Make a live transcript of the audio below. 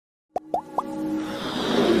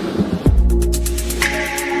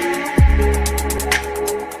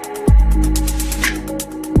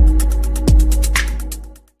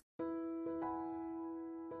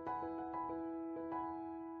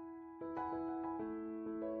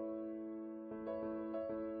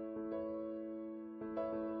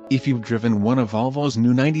If you've driven one of Volvo's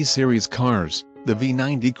new 90 series cars, the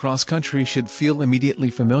V90 Cross Country should feel immediately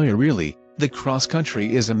familiar. Really, the Cross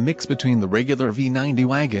Country is a mix between the regular V90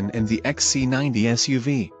 Wagon and the XC90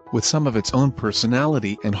 SUV. With some of its own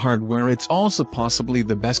personality and hardware, it's also possibly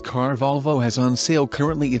the best car Volvo has on sale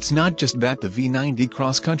currently. It's not just that the V90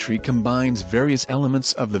 Cross Country combines various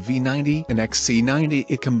elements of the V90 and XC90,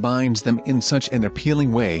 it combines them in such an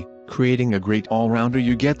appealing way, creating a great all-rounder.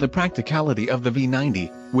 You get the practicality of the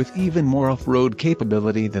V90, with even more off-road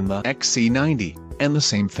capability than the XC90, and the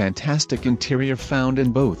same fantastic interior found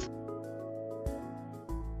in both.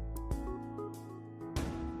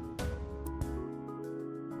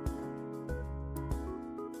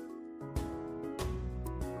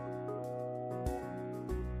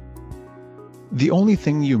 The only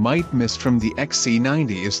thing you might miss from the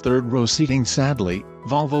XC90 is third-row seating. Sadly,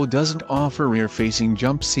 Volvo doesn't offer rear-facing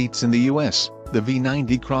jump seats in the US. The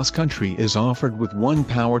V90 Cross Country is offered with one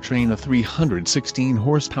powertrain, a 316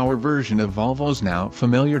 horsepower version of Volvo's now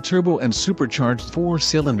familiar turbo and supercharged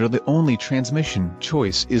four-cylinder. The only transmission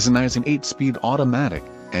choice is an Aisin 8-speed automatic,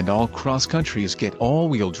 and all cross countries get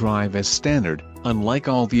all-wheel drive as standard, unlike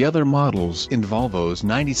all the other models in Volvo's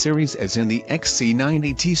 90 series. As in the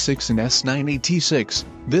XC90 T6 and S90 T6,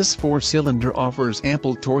 this four-cylinder offers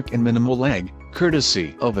ample torque and minimal lag,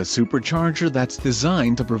 courtesy of a supercharger that's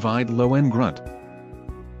designed to provide low-end grunt.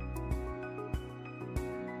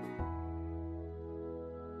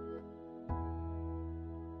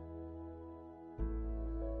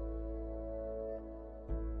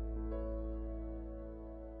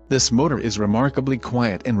 This motor is remarkably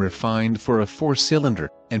quiet and refined for a four-cylinder,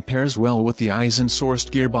 and pairs well with the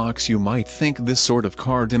Aisin-sourced gearbox. You might think this sort of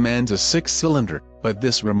car demands a six-cylinder, but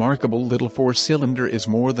this remarkable little four-cylinder is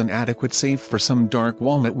more than adequate, save for some dark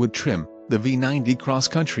walnut wood trim. The V90 Cross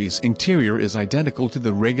Country's interior is identical to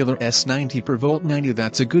the regular S90 per V90.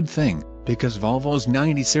 That's a good thing, because Volvo's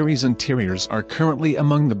 90 series interiors are currently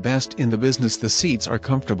among the best in the business. The seats are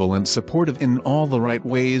comfortable and supportive in all the right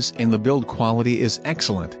ways, and the build quality is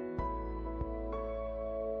excellent.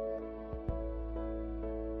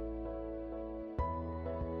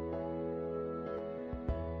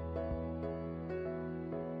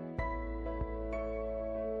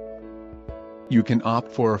 You can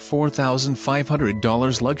opt for a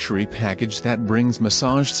 $4,500 luxury package that brings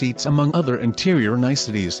massage seats among other interior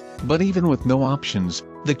niceties, but even with no options,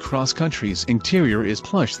 the Cross Country's interior is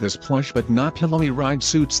plush. This plush but not pillowy ride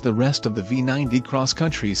suits the rest of the V90 Cross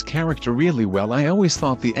Country's character really well. I always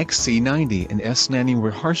thought the XC90 and S90 were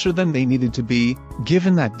harsher than they needed to be,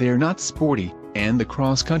 given that they're not sporty, and the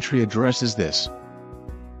Cross Country addresses this.